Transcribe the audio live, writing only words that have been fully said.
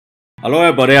Hello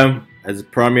everybody, as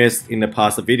promised in the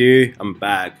past video, I'm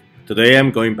back. Today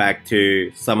I'm going back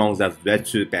to summon that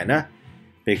Retsu banner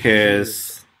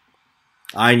because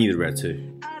I need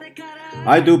Retsu.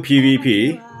 I do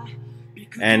PvP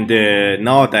and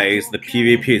nowadays the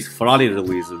PvP is flooded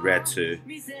with Retsu,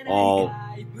 or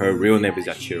her real name is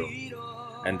Yachiro.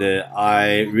 And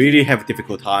I really have a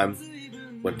difficult time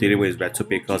when dealing with Retsu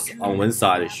because on one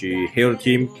side she healed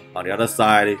team, on the other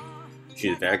side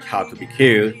she's very hard to be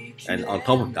killed, and on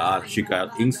top of that she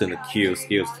got instant kill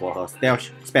skills for her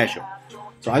special.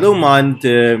 So I don't mind,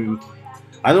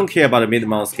 I don't care about the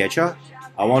mid-mount sketcher.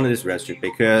 I want this Retsu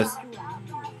because,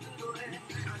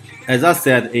 as I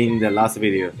said in the last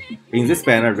video, in this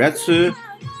banner Retsu,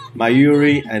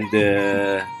 Mayuri,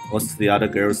 and what's the other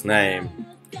girl's name?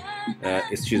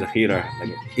 She's a healer,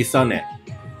 like Isane.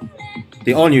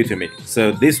 They all new to me.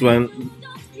 So this one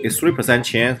is 3%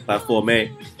 chance, but for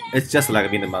me, it's just like a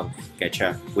minimum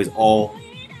gacha with all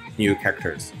new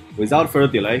characters. Without further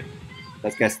delay,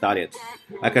 let's get started.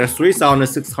 I got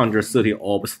 3,630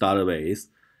 ORBS starter base.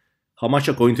 How much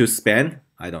I'm going to spend?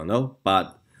 I don't know,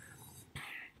 but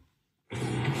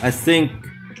I think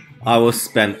I will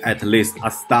spend at least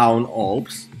 1,000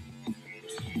 ORBS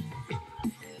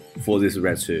for this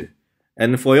Retsu.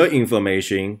 And for your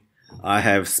information, I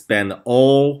have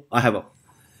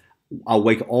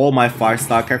awake all my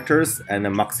 5-star characters and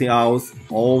maxing out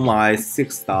all my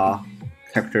 6-star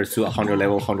characters to 100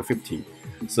 level 150.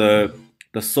 So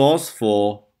the source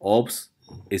for ORBS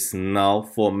is now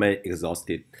for me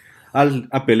exhausted.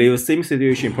 I believe the same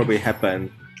situation probably happened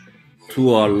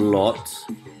to a lot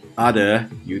other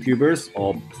YouTubers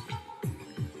or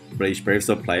Bleach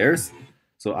players.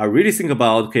 So I really think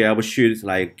about, okay, I should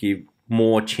like give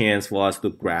more chance for us to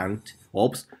grant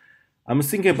ORBS. I'm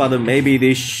thinking about maybe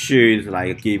they should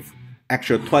like give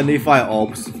extra 25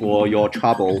 ORBS for your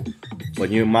trouble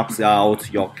when you max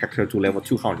out your character to level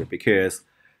 200, because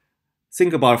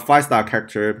think about 5-star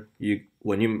character,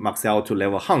 when you max out to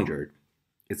level 100,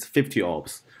 it's 50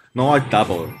 ORBS. Now I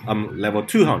double, I'm level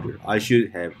 200. I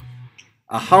should have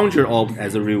 100 ORBS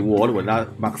as a reward when I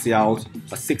max out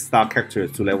a 6-star character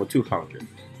to level 200.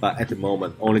 But at the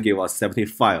moment, only give us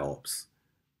 75 ORBS.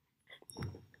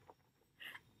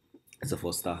 It's a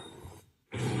 4-star.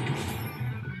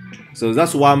 So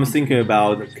that's why I'm thinking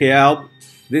about KL.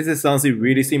 This is something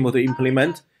really simple to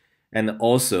implement, and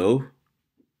also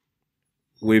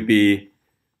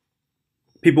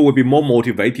people will be more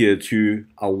motivated to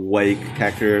awake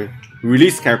character,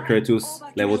 release character to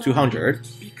level 200,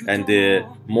 and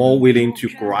more willing to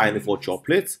grind for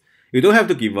droplets. You don't have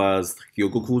to give us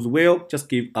Hyogoku's will, just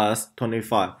give us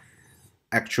 25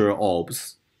 actual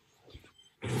ORBS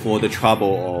for the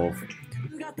trouble of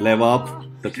level up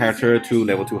the character to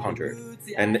level 200.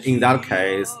 And in that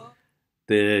case,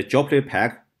 the droplet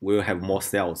pack will have more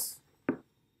sales.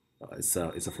 It's a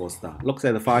 4-star. Looks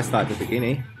at the 5-star at the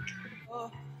beginning.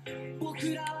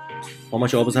 How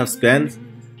much ORBS I've spent?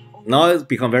 Now it's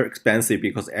become very expensive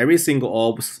because every single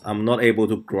ORBS I'm not able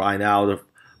to grind out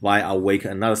while awake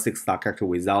another 6-star character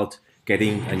without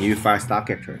getting a new 5-star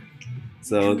character.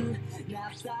 So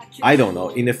I don't know.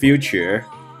 In the future,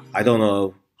 I don't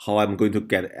know how I'm going to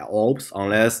get ORBS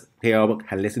unless Tail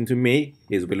can listen to me,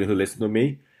 is willing to listen to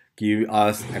me, give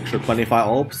us extra 25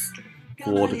 ORBS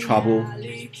for the trouble.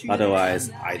 Otherwise,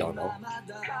 I don't know.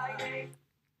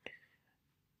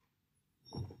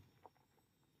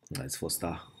 It's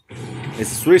 4-star.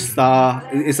 It's 3-star.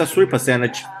 It's a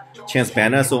 3% chance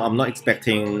banner, so I'm not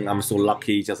expecting I'm so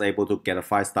lucky just able to get a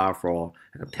 5-star for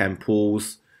 10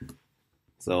 pulls.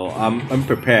 So I'm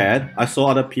prepared. I saw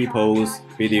other people's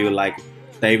video like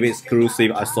David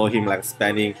exclusive. I saw him like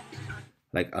spending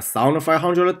like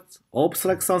 1,500 ORBS,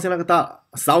 like something like that.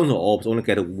 1,000 ORBS only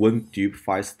get one dupe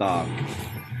 5-star.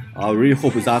 I really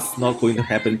hope that's not going to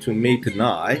happen to me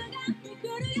tonight,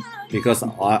 because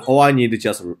all I need is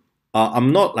just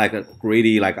I'm not like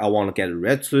greedy, like I want to get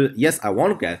Retsu. Yes, I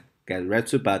want to get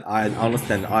Retsu, but I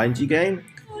understand the RNG game.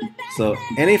 So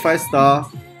any 5-star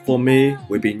for me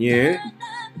will be new.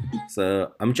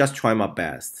 So I'm just trying my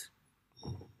best.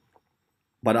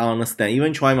 But I understand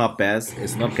even trying my best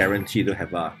is not guaranteed to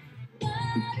have a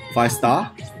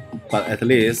 5-star. But at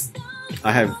least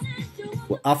I have,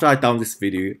 after I done this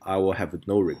video, I will have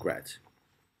no regret.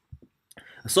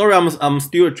 Sorry, I'm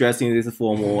still addressing this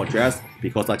formal address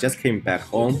because I just came back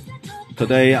home.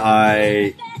 Today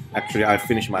I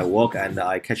finished my work and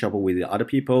I catch up with the other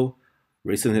people.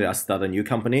 Recently I started a new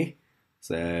company.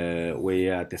 So we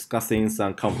are discussing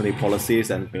some company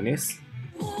policies and business.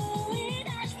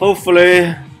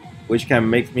 Hopefully, which can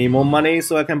make me more money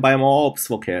so I can buy more ORBS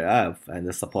for KF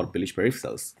and support Bleach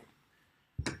peripherals.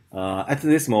 At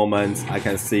this moment, I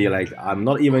can see like I'm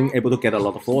not even able to get a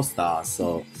lot of 4 stars,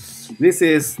 so this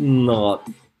is not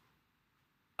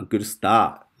a good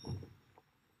start.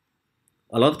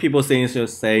 A lot of people saying,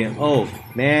 oh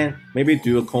man, maybe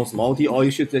do a cons multi, or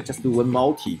you should just do one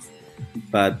multi.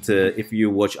 But if you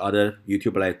watch other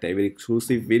YouTuber like David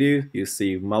exclusive video, you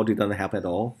see multi doesn't happen at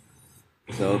all.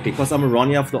 So because I'm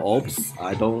running after orbs,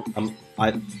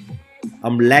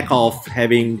 I'm lack of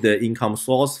having the income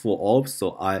source for orbs,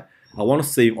 so I want to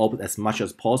save orbs as much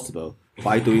as possible.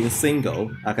 By doing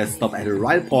single, I can stop at the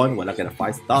right point when I get a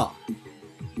 5 star.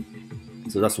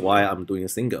 So that's why I'm doing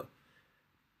single.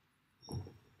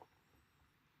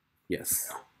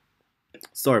 Yes.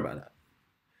 Sorry about that.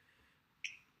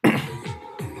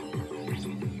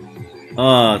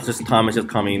 This time is just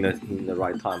coming in the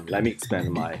right time. Let me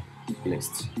expand my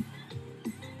list.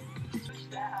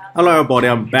 Hello everybody,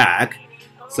 I'm back.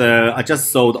 So I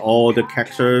just sold all the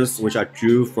characters which I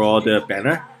drew for the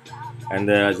banner, and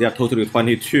they are totally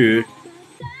 22.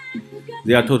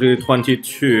 They are totally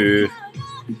 22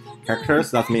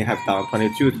 characters. That means I have done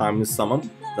 22 times summon.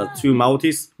 That's 2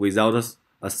 multis without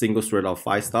a single thread of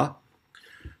 5 star.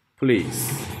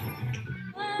 Please.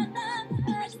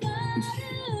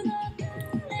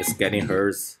 It's getting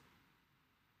hers.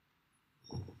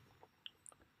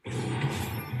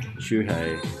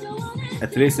 Shuhei.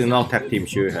 At least it's not tag team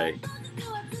Shuhei.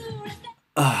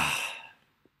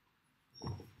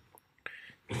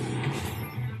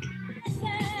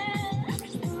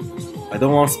 I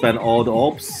don't want to spend all the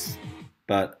orbs,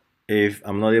 but if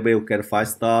I'm not able to get a 5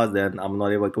 star, then I'm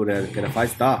not able to get a 5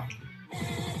 star.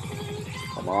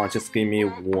 Come on, just give me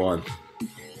 1.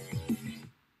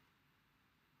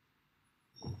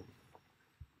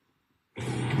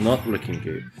 Not looking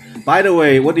good. By the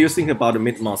way, what do you think about the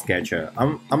mid-month schedule?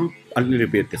 I'm a little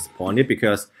bit disappointed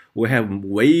because we have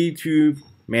way too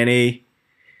many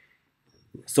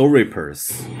Soul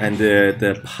Reapers, and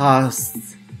the past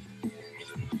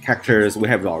characters we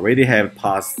have already have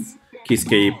past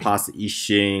Kisuke, past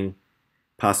Ishin,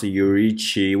 past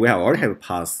Yurichi. We have already have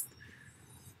past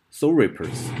Soul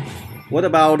Reapers. What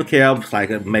about chaos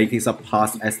like making some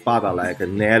past Espada like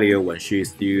Nelia when she is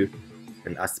still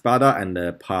an Espada, and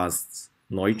the past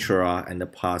Neutra and the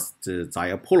past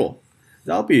Zaya Polo?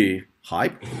 That'll be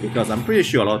hype because I'm pretty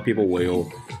sure a lot of people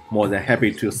will more than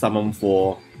happy to summon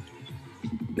for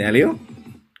Nelia.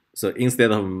 So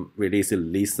instead of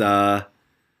releasing Lisa,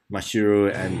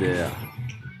 Mashiro, and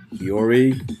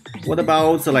Hiyori, what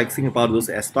about like think about those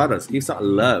Espadas? Give some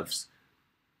loves.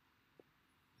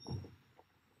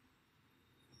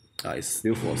 It's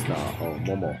still 4 star. Oh,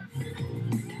 Momo.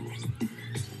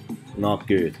 Not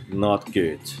good. Not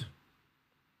good.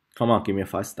 Come on, give me a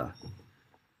 5 star.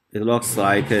 It looks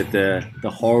like the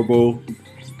horrible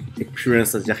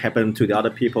experience that happened to the other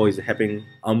people is happening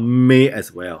on me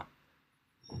as well.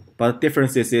 But the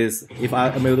difference is if I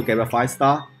am able to get a 5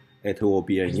 star, it will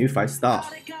be a new 5 star.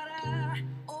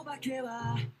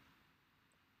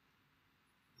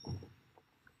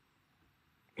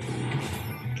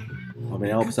 How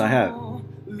many orbs I have?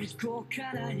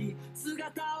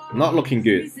 Not looking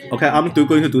good. Okay, I'm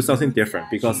going to do something different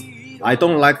because I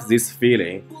don't like this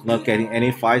feeling not getting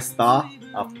any 5 star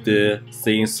after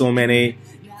seeing so many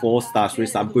 4 star, 3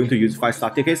 star. I'm going to use 5 star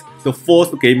tickets to force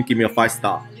the game give me a 5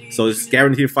 star. So it's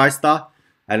guaranteed 5 star,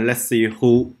 and let's see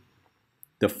who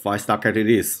the 5 star character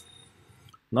is.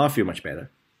 Now I feel much better.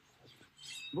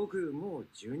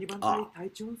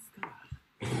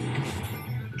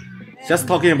 Just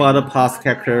talking about the past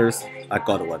characters, I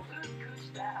got one.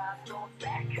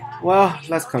 Well,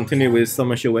 let's continue with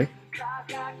Summer Shuwei.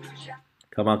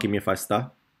 Come on, give me a 5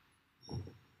 star.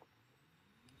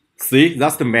 See,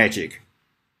 that's the magic.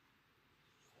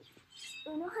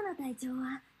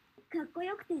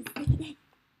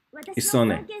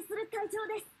 Isone.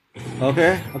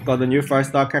 Okay, I got a new 5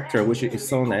 star character, which is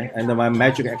Isone, and my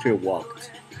magic actually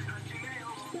worked.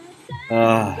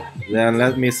 Then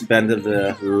let me spend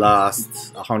the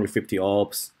last 150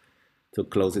 orbs to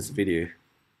close this video.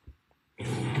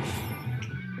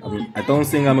 I don't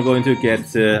think I'm going to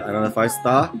get another 5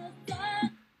 star,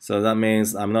 so that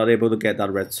means I'm not able to get that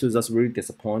Retsu. That's really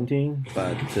disappointing,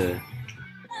 but yeah,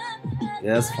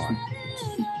 that's fine.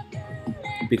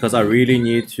 Because I really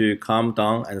need to calm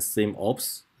down and sim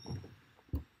orbs.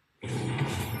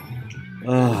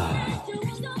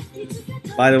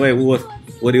 By the way,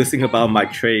 what do you think about my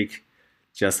trick?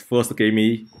 Just force the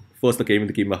game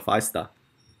to give me a 5 star.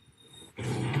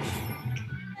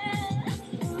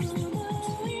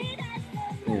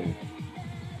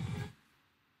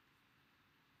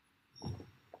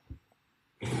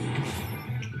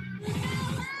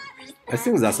 I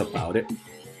think that's about it.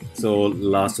 So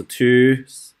last two.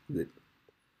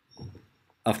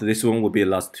 After this one will be the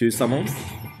last two summons.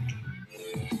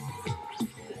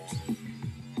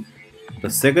 The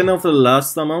second of the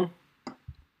last summon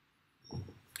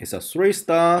is a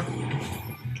 3-star.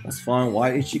 That's fine.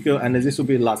 White Ichigo, and this will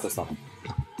be the last summon.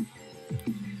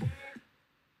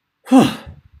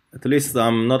 At least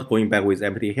I'm not going back with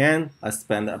empty hand. I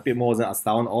spent a bit more than a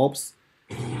star on ORBS.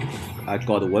 I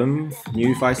got one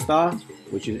new 5-star,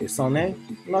 which is Isone.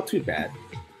 Not too bad.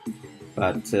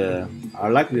 But I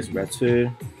like this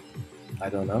Retsu. I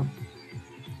don't know.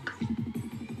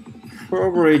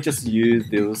 Probably just use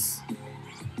those.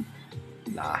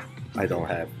 Nah, I don't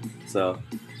have. So,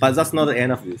 but that's not the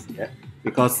end of this yet.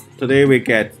 Because today we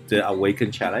get the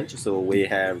Awaken challenge. So we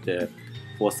have the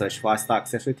 4/5-star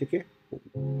accessory ticket.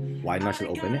 Why not just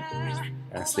open it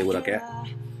and see what I get?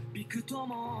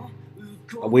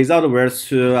 Without the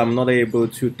Retsu, I'm not able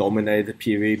to dominate the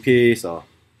PvP, so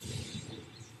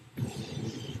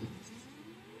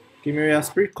give me a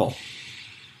spirit call.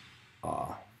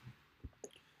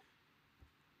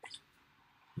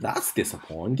 That's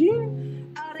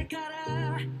disappointing.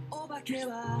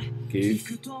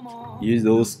 Use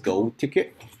those gold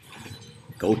ticket.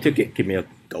 Gold ticket, give me a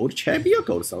gold champion,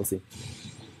 gold something.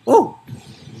 Oh!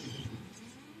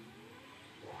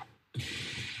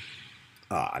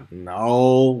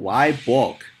 No, why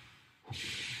block?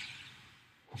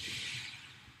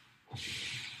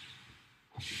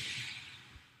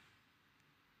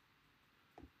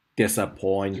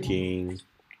 Disappointing.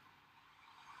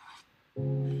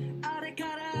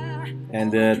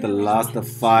 And the last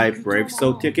 5 Brave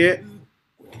Soul ticket.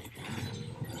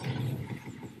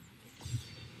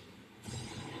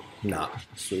 Nah,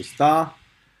 3-star.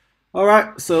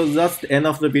 Alright, so that's the end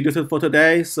of the video for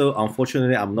today. So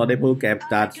unfortunately, I'm not able to get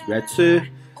that Retsu.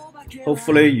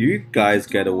 Hopefully you guys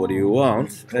get what you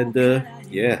want. And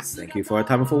yes, thank you for your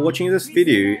time for watching this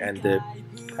video. And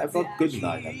have a good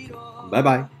night. Bye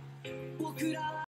bye.